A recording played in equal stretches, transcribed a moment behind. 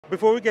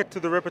Before we get to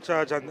the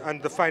repechage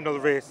and the final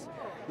race,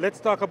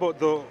 let's talk about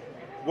the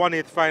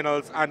 1/8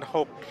 finals and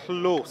how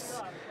close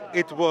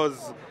it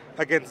was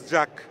against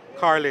Jack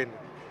Carlin.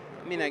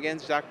 I mean,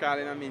 against Jack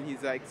Carlin, I mean,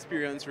 he's an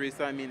experienced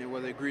racer. I mean, it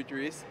was a great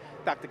race.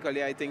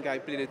 Tactically, I think I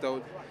played it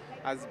out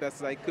as best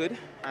as I could,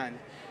 and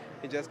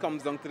it just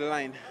comes down to the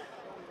line.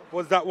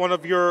 Was that one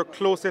of your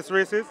closest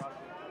races?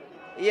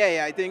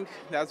 Yeah, I think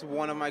that's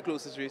one of my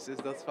closest races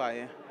thus far,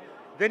 yeah.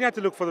 Then you had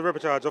to look for the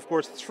repechage. Of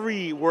course,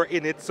 3 were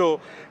in it, so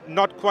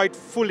not quite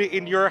fully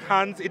in your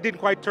hands. It didn't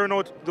quite turn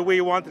out the way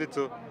you wanted it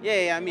to.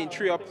 Yeah, I mean,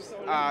 3-ups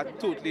are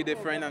totally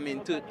different. I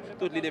mean,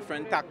 totally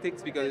different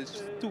tactics because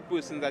it's 2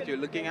 persons that you're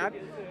looking at.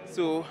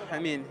 So, I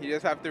mean, you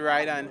just have to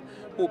ride and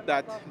hope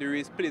that the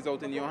race plays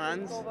out in your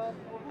hands,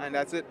 and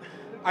that's it.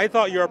 I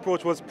thought your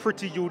approach was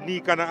pretty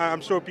unique, and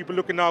I'm sure people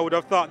looking now would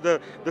have thought the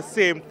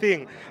same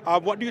thing.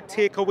 What do you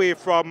take away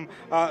from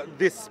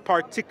this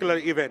particular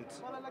event?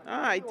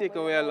 I take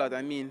away a lot.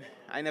 I mean,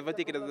 I never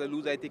take it as a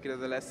lose, I take it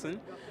as a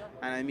lesson.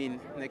 And I mean,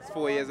 next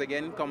 4 years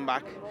again, come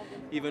back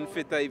even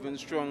fitter, even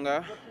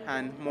stronger,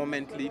 and more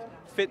mentally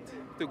fit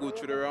to go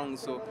through the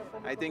rounds. So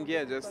I think,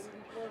 yeah, just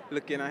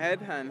looking ahead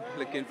and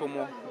looking for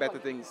more better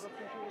things.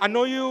 I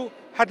know you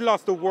had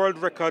lost the world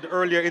record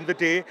earlier in the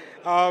day.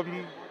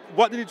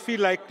 What did it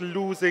feel like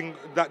losing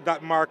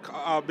that mark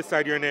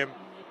beside your name?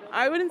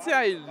 I wouldn't say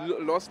I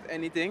lost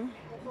anything,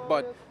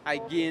 but I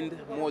gained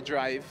more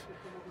drive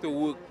to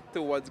work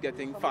towards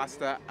getting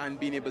faster and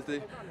being able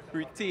to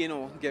retain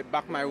or get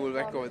back my world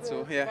record.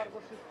 So, yeah.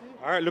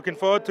 All right, looking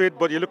forward to it,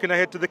 but you're looking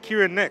ahead to the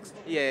Kieran next.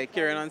 Yeah,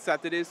 Kieran on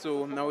Saturday,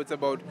 so now it's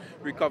about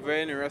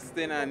recovering,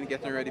 resting, and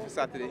getting ready for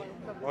Saturday.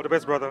 All the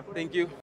best, brother. Thank you.